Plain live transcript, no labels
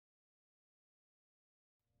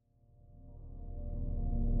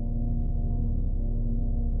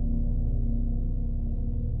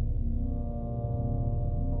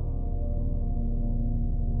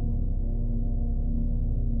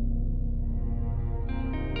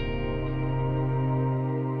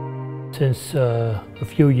since a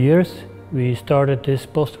few years. We started this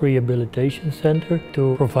post-rehabilitation center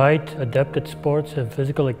to provide adapted sports and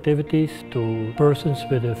physical activities to persons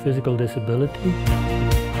with a physical disability.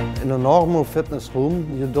 In a normal fitness room,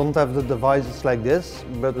 you don't have the devices like this,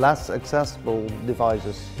 but less accessible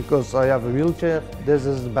devices. Because I have a wheelchair, this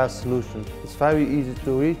is the best solution. It's very easy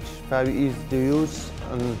to reach, very easy to use,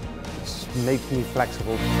 and it makes me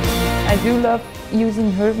flexible. I do love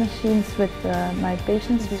using HUR machines with my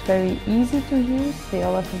patients. It's very easy to use. They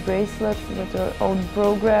all have a bracelet with their own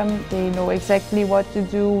program. They know exactly what to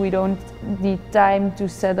do. We don't need time to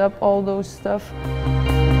set up all those stuff.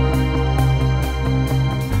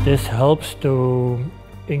 This helps to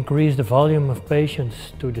increase the volume of patients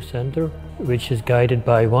to the center, which is guided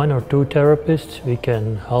by 1 or 2 therapists. We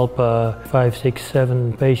can help 5, 6,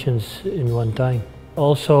 7 patients in one time.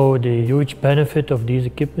 Also, the huge benefit of these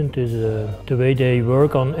equipment is the way they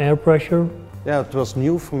work on air pressure. Yeah, it was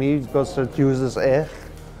new for me because it uses air,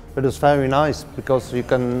 but it's very nice because you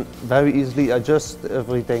can very easily adjust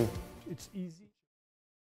everything. It's easy.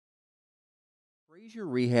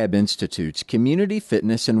 Rehab Institute's community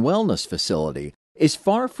fitness and wellness facility is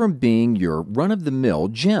far from being your run-of-the-mill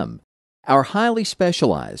gym. Our highly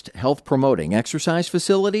specialized health-promoting exercise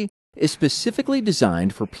facility is specifically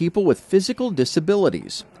designed for people with physical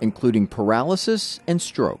disabilities, including paralysis and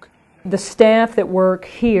stroke. The staff that work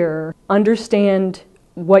here understand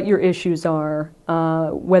what your issues are,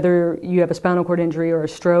 whether you have a spinal cord injury or a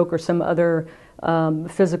stroke or some other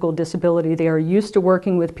physical disability. They are used to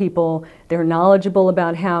working with people. They're knowledgeable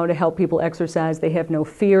about how to help people exercise. They have no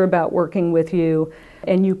fear about working with you.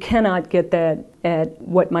 And you cannot get that at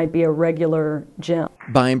what might be a regular gym.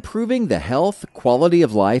 By improving the health, quality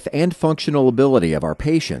of life, and functional ability of our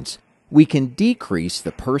patients, we can decrease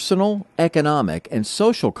the personal, economic, and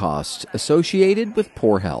social costs associated with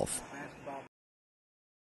poor health.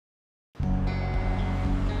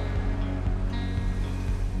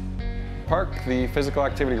 PARC, the Physical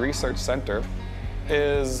Activity Research Center,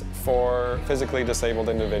 is for physically disabled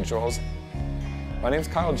individuals. My name's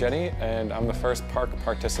Kyle Jenny, and I'm the first PARC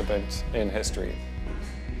participant in history.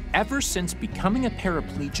 Ever since becoming a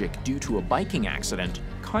paraplegic due to a biking accident,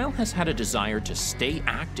 Kyle has had a desire to stay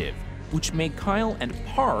active, which made Kyle and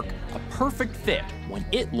PARC a perfect fit when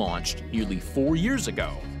it launched nearly 4 years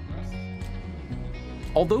ago.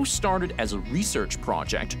 Although started as a research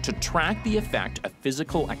project to track the effect of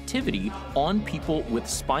physical activity on people with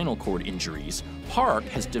spinal cord injuries, PARC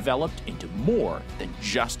has developed into more than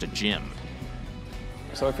just a gym.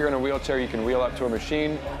 So if you're in a wheelchair, you can wheel up to a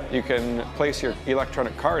machine, you can place your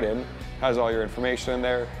electronic card in, has all your information in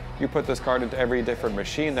there. You put this card into every different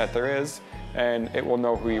machine that there is, and it will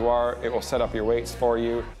know who you are, it will set up your weights for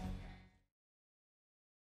you.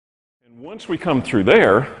 Once we come through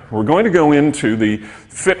there, we're going to go into the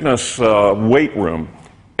fitness weight room.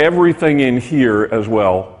 Everything in here as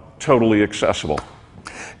well, totally accessible.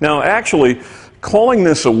 Now actually, calling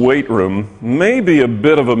this a weight room may be a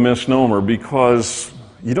bit of a misnomer because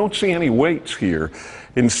you don't see any weights here.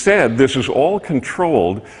 Instead, this is all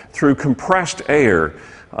controlled through compressed air.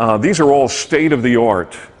 These are all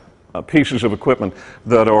state-of-the-art pieces of equipment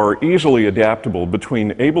that are easily adaptable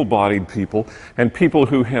between able-bodied people and people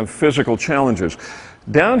who have physical challenges.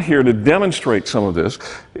 Down here to demonstrate some of this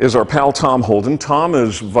is our pal Tom Holden. Tom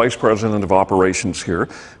is Vice President of Operations here.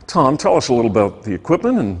 Tom, tell us a little about the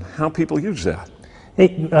equipment and how people use that.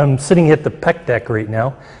 Hey, I'm sitting at the pec deck right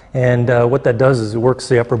now, and what that does is it works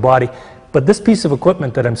the upper body. But this piece of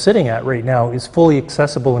equipment that I'm sitting at right now is fully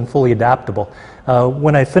accessible and fully adaptable.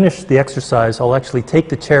 When I finish the exercise, I'll actually take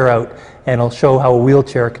the chair out and I'll show how a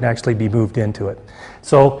wheelchair can actually be moved into it.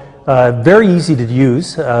 So very easy to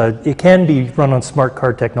use. It can be run on smart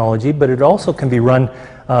card technology, but it also can be run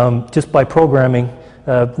just by programming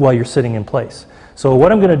while you're sitting in place. So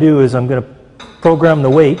what I'm going to do is I'm going to program the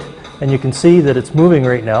weight, and you can see that it's moving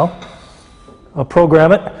right now. I'll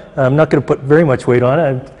program it. I'm not going to put very much weight on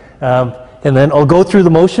it. And then I'll go through the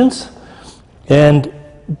motions and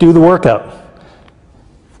do the workout.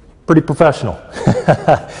 Pretty professional.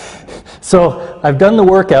 So I've done the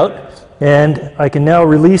workout, and I can now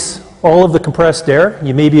release all of the compressed air.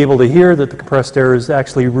 You may be able to hear that the compressed air is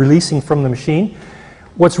actually releasing from the machine.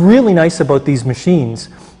 What's really nice about these machines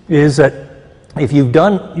is that if you've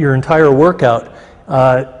done your entire workout,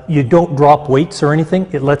 you don't drop weights or anything.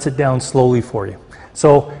 It lets it down slowly for you.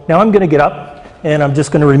 So now I'm going to get up, and I'm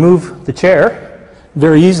just going to remove the chair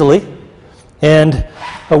very easily, and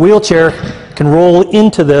a wheelchair can roll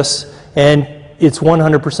into this, and it's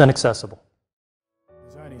 100% accessible.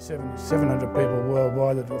 There's only 700 people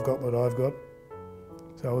worldwide that have got what I've got,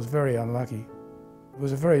 so I was very unlucky.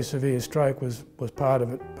 was a very severe stroke, was part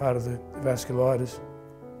of it, part of the vasculitis.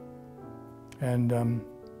 And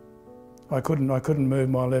I couldn't move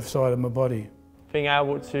my left side of my body. Being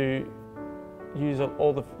able to use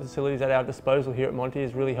all the facilities at our disposal here at Monty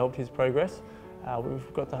has really helped his progress.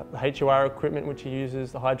 We've got the HUR equipment, which he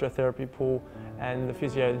uses, the hydrotherapy pool and the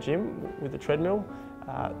physio gym with the treadmill.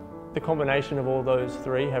 The combination of all those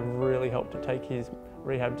three have really helped to take his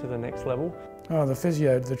rehab to the next level. Oh, the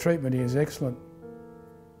physio, the treatment here is excellent.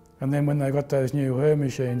 And then when they got those new HUR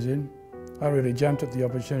machines in, I really jumped at the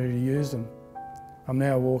opportunity to use them. I'm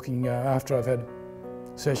now walking, after I've had a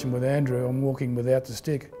session with Andrew, I'm walking without the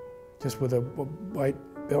stick, just with a weight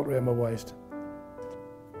belt around my waist.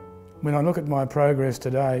 When I look at my progress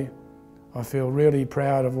today, I feel really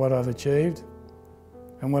proud of what I've achieved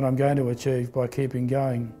and what I'm going to achieve by keeping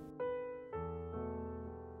going.